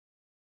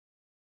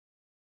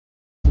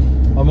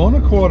I'm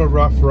on quite a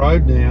rough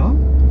road now,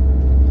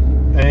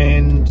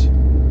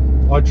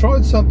 and I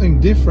tried something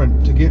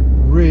different to get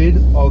rid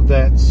of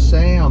that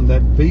sound,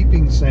 that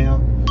beeping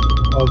sound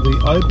of the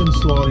open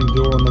sliding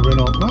door on the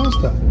Renault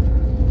Master.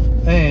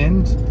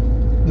 And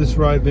this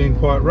road being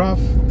quite rough,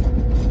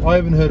 I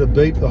haven't heard a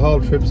beep the whole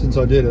trip since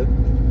I did it.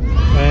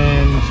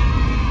 And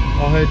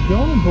I had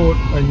gone and bought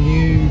a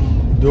new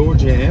door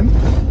jamb,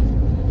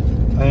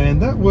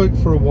 and that worked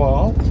for a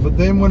while, but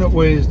then when it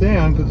wears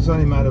down, because it's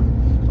only made of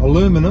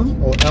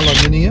aluminum or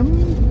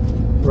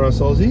aluminium for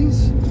us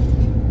Aussies,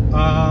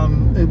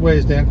 it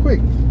wears down quick,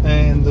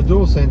 and the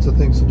door sensor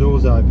thinks the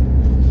door's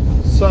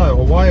open. So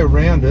a way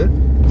around it,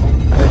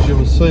 as you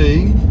will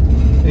see,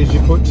 is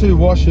you put two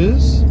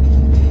washers,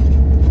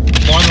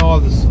 one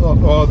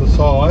either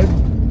side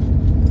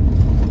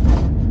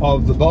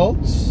of the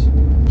bolts,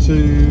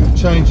 to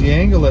change the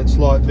angle that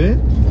slight bit,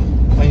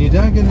 and you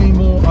don't get any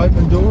more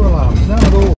open door alarms, none at all.